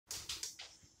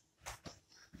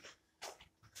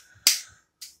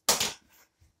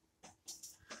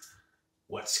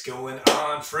What's going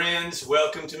on, friends?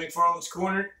 Welcome to McFarland's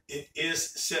Corner. It is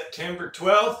September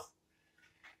 12th,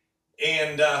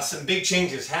 and some big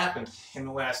changes happened in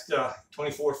the last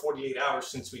 48 hours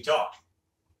since we talked.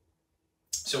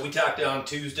 So we talked on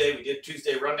Tuesday. We did a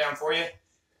Tuesday rundown for you.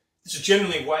 This is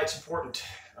generally why it's important,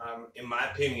 in my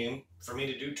opinion, for me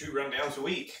to do 2 rundowns a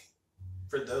week.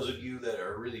 For those of you that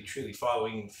are really, truly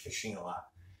following fishing a lot.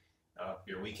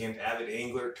 Your weekend avid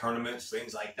angler, tournaments,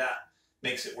 things like that.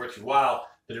 Makes it worth your while,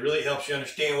 but it really helps you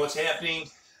understand what's happening.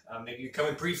 Maybe you're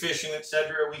coming pre-fishing,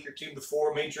 etc., a week or 2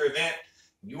 before a major event.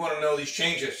 You want to know these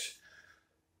changes.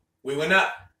 We went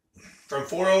up from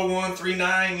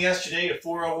 401.39 yesterday to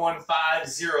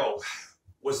 401.50.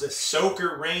 Was a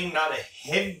soaker rain, not a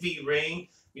heavy rain.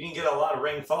 We didn't get a lot of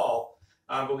rainfall,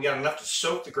 but we got enough to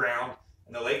soak the ground,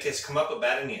 and the lake has come up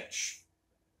about 1 inch.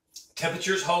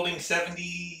 Temperatures holding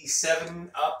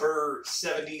 77, upper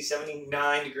 70,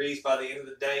 79 degrees by the end of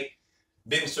the day.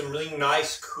 Been some really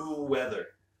nice, cool weather.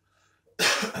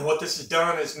 What this has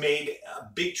done is made a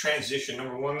big transition.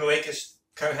 Number one, the lake has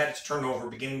kind of had its turnover,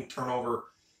 beginning turnover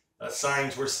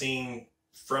signs we're seeing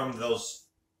from those,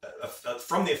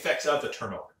 from the effects of the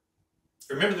turnover.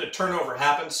 Remember that turnover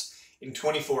happens in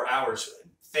 24 hours.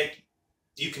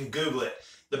 You can Google it.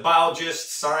 The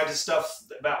biologists, scientists, stuff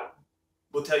about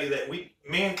will tell you that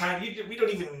mankind, we don't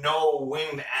even know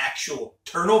when the actual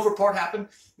turnover part happened,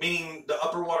 meaning the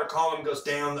upper water column goes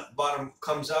down, the bottom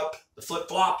comes up, the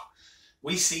flip-flop.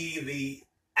 We see the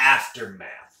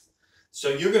aftermath. So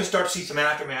you're going to start to see some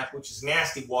aftermath, which is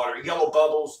nasty water, yellow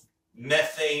bubbles,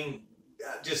 methane,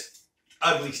 just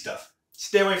ugly stuff.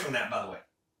 Stay away from that, by the way.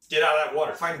 Get out of that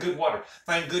water. Find good water.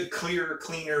 Find good, clear,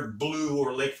 cleaner, blue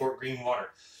or Lake Fork green water.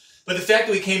 But the fact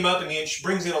that we came up 1 inch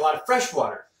brings in a lot of fresh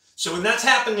water. So when that's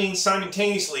happening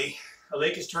simultaneously, a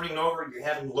lake is turning over, you're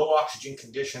having low oxygen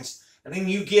conditions, and then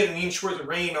you get 1 inch worth of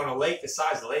rain on a lake the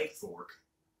size of Lake Fork.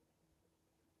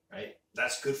 Right?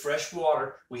 That's good fresh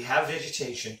water. We have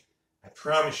vegetation. I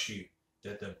promise you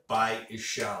that the bite is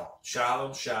shallow.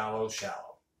 Shallow, shallow,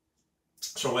 shallow.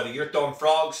 So whether you're throwing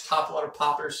frogs, topwater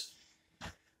poppers,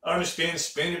 underspins,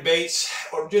 spinner baits,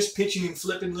 or just pitching and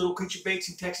flipping little creature baits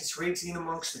and Texas rigs in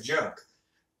amongst the junk,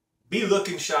 be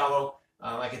looking shallow.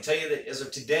 I can tell you that as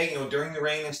of today, during the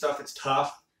rain and stuff, it's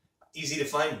tough. Easy to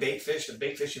find bait fish. The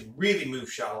bait fish have really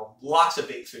moved shallow. Lots of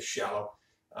bait fish shallow.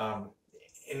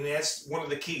 And that's one of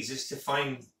the keys, is to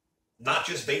find not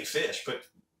just bait fish, but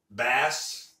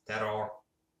bass that are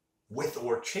with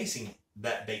or chasing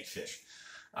that bait fish.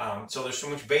 So there's so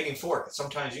much baiting for it.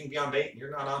 Sometimes you can be on bait and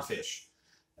you're not on fish.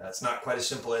 It's not quite as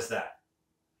simple as that.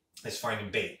 It's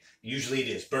finding bait. Usually it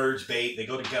is birds, bait. They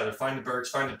go together. Find the birds,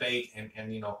 find the bait, and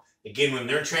again, when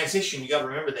they're in transition, you got to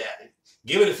remember that.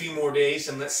 Give it a few more days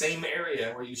in that same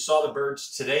area where you saw the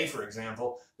birds today, for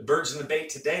example. The birds in the bait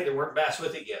today, they weren't bass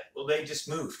with it yet. Well, they just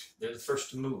moved. They're the first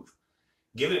to move.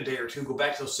 Give it a day or 2, go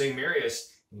back to those same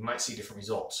areas, and you might see different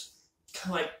results.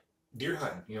 Kind of like deer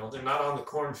hunting. They're not on the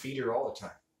corn feeder all the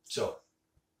time. So,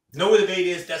 know where the bait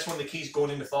is. That's one of the keys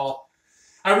going into fall.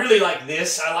 I really like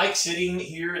this. I like sitting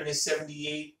here in this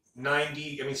 78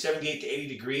 to 80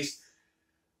 degrees.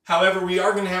 However, we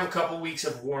are going to have a couple weeks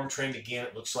of warm trend again.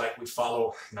 It looks like we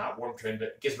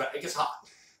it gets hot.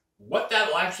 What that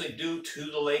will actually do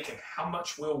to the lake and how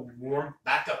much we'll warm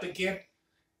back up again,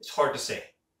 it's hard to say.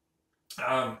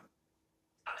 It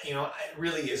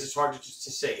really is. It's hard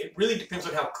to say. It really depends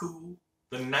on how cool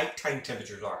the nighttime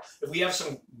temperatures are. If we have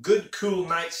some good cool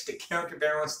nights to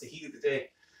counterbalance the heat of the day,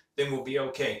 then we'll be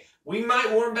okay. We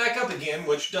might warm back up again,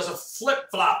 which does a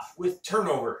flip-flop with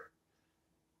turnover.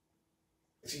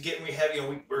 If you get,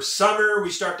 we're summer,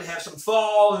 we start to have some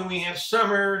fall, and we have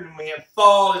summer, and we have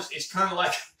fall. It's kind of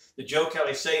like the joke how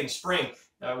they say in spring.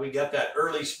 We got that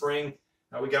early spring,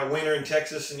 we got winter in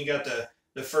Texas, and you got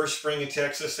the first spring in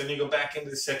Texas, and you go back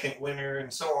into the second winter,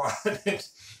 and so on.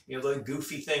 The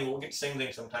goofy thing. We'll get the same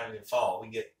thing sometimes in fall. We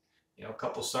get, a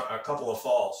couple of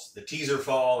falls, the teaser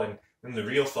fall and then the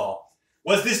real fall.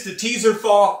 Was this the teaser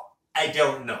fall? I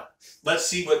don't know. Let's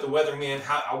see what the weatherman,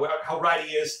 how right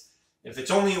he is. If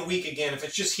it's only a week again, if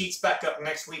it just heats back up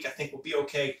next week, I think we'll be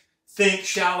okay. Think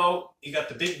shallow. You got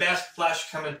the big bass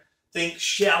flash coming. Think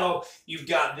shallow. You've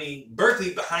got the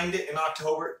Berkeley behind it in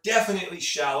October. Definitely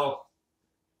shallow.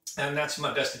 And that's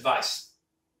my best advice.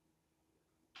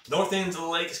 North end of the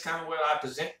lake is kind of where I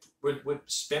would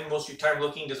spend most of your time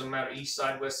looking. Doesn't matter east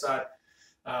side, west side.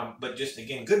 But just,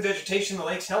 again, good vegetation. The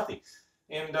lake's healthy.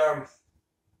 And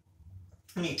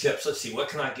any tips? Let's see. What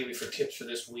can I give you for tips for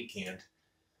this weekend?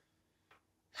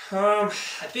 I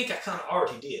think I kind of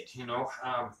already did,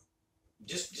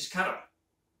 just kind of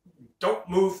don't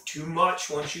move too much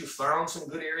once you've found some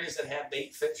good areas that have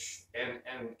bait fish and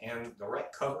the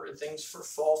right cover and things for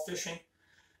fall fishing.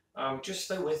 Just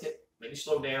stay with it. Maybe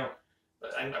slow down.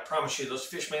 But I promise you, those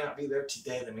fish may not be there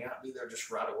today. They may not be there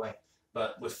just right away.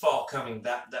 But with fall coming,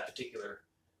 that particular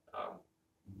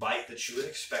bite that you would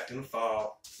expect in the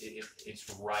fall, it's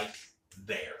right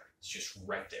there. It's just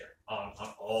right there on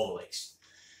all the lakes.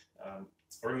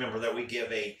 Remember that we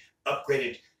give a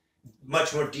upgraded,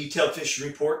 much more detailed fishing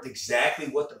report, exactly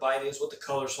what the bite is, what the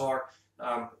colors are,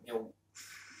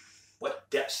 what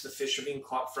depths the fish are being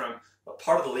caught from, what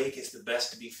part of the lake is the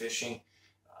best to be fishing.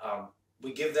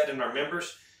 We give that in our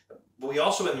members, but we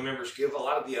also in the members give a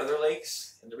lot of the other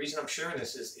lakes. And the reason I'm sharing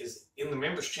this is in the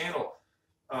members channel,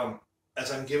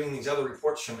 as I'm giving these other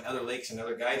reports from other lakes and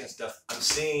other guides and stuff, I'm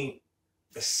seeing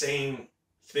the same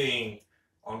thing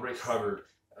on Rick Hubbard.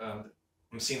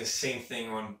 I'm seeing the same thing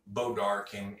on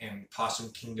Bodark and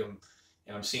Possum Kingdom,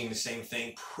 and I'm seeing the same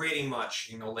thing pretty much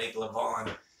in Lake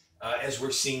Lavon as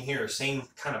we're seeing here. Same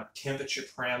kind of temperature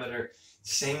parameter,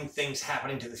 same things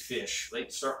happening to the fish.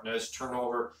 Lake starting to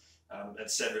turnover,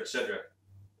 etc., etc.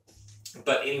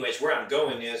 But anyways, where I'm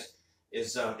going is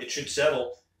it should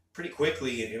settle pretty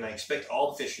quickly, and I expect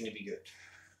all the fishing to be good.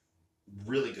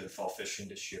 Really good fall fishing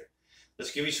this year.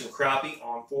 Let's give you some crappie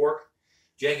on fork.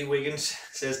 Jackie Wiggins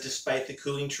says, despite the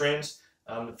cooling trends,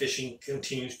 the fishing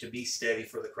continues to be steady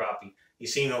for the crappie.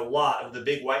 He's seen a lot of the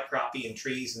big white crappie in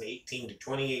trees in 18 to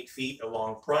 28 feet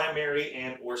along primary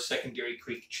and or secondary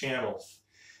creek channels.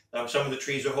 Some of the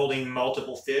trees are holding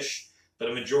multiple fish, but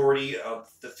a majority of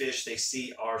the fish they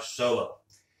see are solo.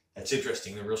 That's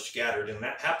interesting. They're real scattered, and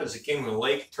that happens again when the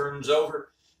lake turns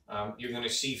over. You're going to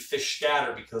see fish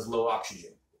scatter because low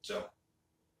oxygen. So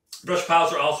brush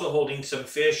piles are also holding some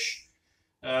fish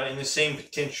in the same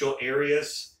potential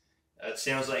areas. It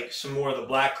sounds like some more of the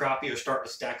black crappie are starting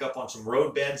to stack up on some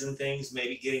road beds and things,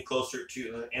 maybe getting closer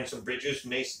to, and some bridges,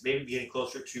 maybe getting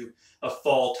closer to a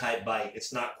fall type bite.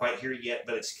 It's not quite here yet,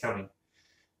 but it's coming.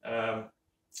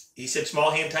 He said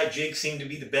small hand tight jigs seem to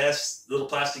be the best. Little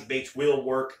plastic baits will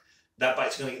work. That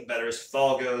bite's going to get better as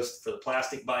fall goes for the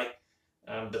plastic bite.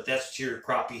 But that's your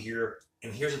crappie here.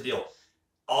 And here's the deal.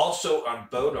 Also on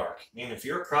Bodark, man, if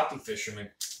you're a crappie fisherman,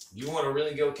 you want to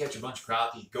really go catch a bunch of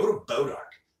crappie, go to Bodark.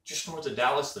 Just north of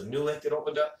Dallas, the new lake that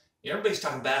opened up. Everybody's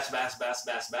talking bass, bass, bass,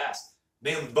 bass, bass.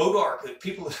 Man, Bodark, the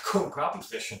people that are going crappie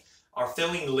fishing are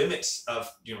filling limits of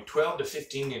 12 to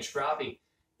 15 inch crappie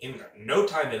in no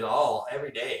time at all,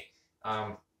 every day.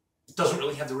 It doesn't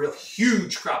really have the real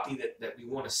huge crappie that we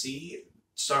want to see,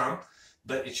 some,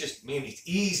 but it's just, man, it's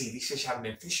easy. These fish haven't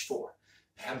been fished for,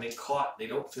 haven't been caught. They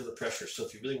don't feel the pressure. So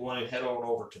if you really want to head on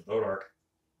over to Bodark,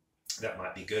 that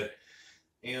might be good.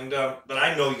 And but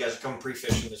I know you guys are coming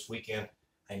pre-fishing this weekend.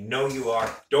 I know you are.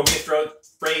 Don't be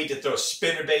afraid to throw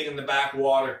spinner bait in the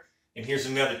backwater. And here's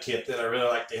another tip that I really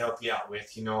like to help you out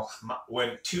with.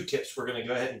 Two tips we're going to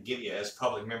go ahead and give you as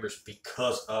public members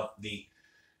because of the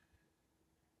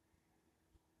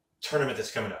tournament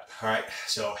that's coming up. All right.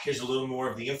 So here's a little more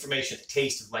of the information, the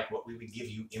taste of like what we would give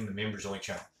you in the members only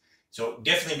channel. So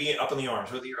definitely be up in the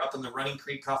arms, whether you're up in the Running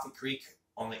Creek, Coffee Creek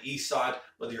on the east side,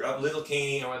 whether you're up Little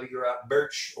Caney, or whether you're up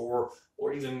Birch or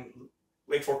even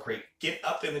Lake Fork Creek. Get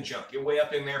up in the junk. Get way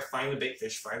up in there. Find the bait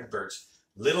fish. Find the birds.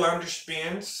 Little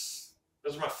underspins.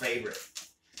 Those are my favorite.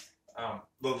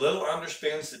 The little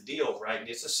underspin's the deal, right?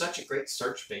 It's such a great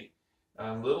search bait.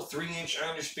 Little 3-inch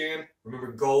underspin.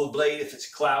 Remember, gold blade if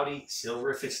it's cloudy, silver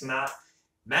if it's not.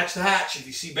 Match the hatch. If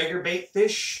you see bigger bait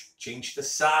fish, change the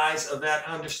size of that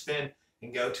underspin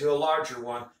and go to a larger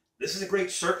one. This is a great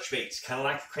search bait. It's kind of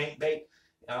like a crankbait,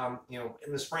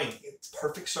 in the spring. It's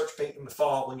perfect search bait in the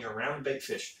fall when you're around bait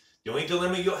fish. The only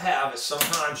dilemma you'll have is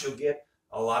sometimes you'll get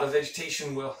a lot of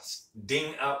vegetation will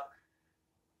ding up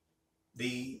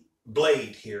the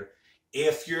blade here.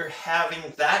 If you're having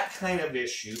that kind of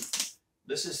issue,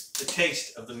 this is the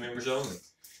taste of the members only.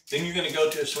 Then you're going to go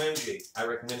to a swim jig. I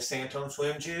recommend a Santone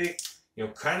swim jig.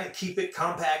 Kind of keep it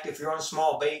compact. If you're on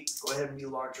small bait, go ahead and be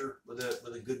larger with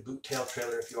a good boot tail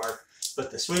trailer if you are. But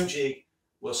the swim jig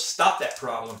will stop that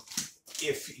problem.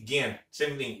 If, again,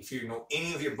 same thing, if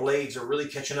any of your blades are really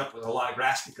catching up with a lot of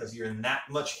grass because you're in that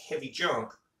much heavy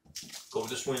junk, go with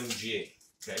the swim jig.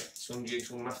 Okay, swim jig's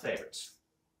one of my favorites.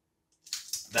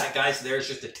 That, guys, there's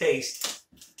just a taste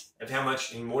of how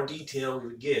much in more detail we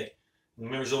would get in the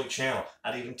members only channel.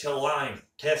 I'd even tell line,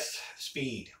 test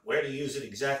speed, where to use it,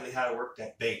 exactly how to work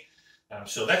that bait.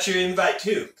 So that's your invite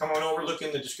too. Come on over, look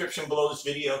in the description below this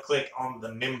video, click on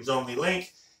the members only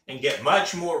link, and get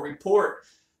much more report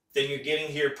than you're getting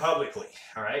here publicly.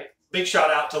 All right. Big shout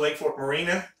out to Lake Fork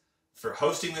Marina for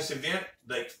hosting this event.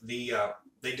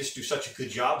 they just do such a good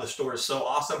job. The store is so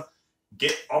awesome.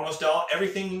 Get almost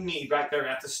everything you need right there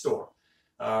at the store.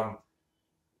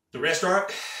 The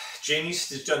restaurant, Jamie's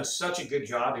has done such a good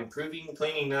job improving,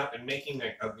 cleaning up, and making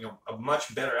a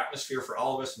much better atmosphere for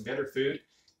all of us and better food.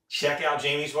 Check out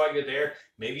Jamie's while you're there.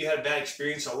 Maybe you had a bad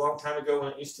experience a long time ago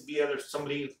when it used to be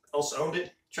somebody else owned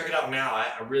it. Check it out now.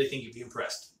 I really think you'd be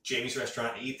impressed. Jamie's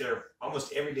Restaurant. I eat there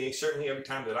almost every day, certainly every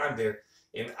time that I'm there,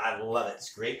 and I love it.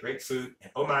 It's great, great food,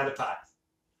 and oh my, the pie.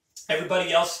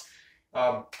 Everybody else,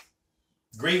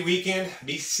 great weekend.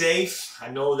 Be safe. I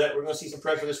know that we're going to see some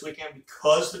pressure this weekend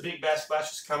because the big bass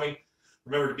splash is coming.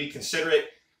 Remember to be considerate.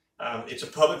 It's a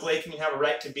public lake and you have a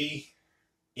right to be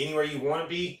anywhere you want to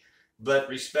be, but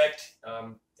respect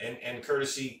and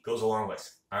courtesy goes a long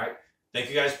ways. All right. Thank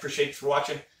you guys. Appreciate you for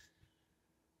watching.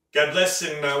 God bless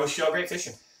and wish you all great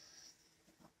fishing.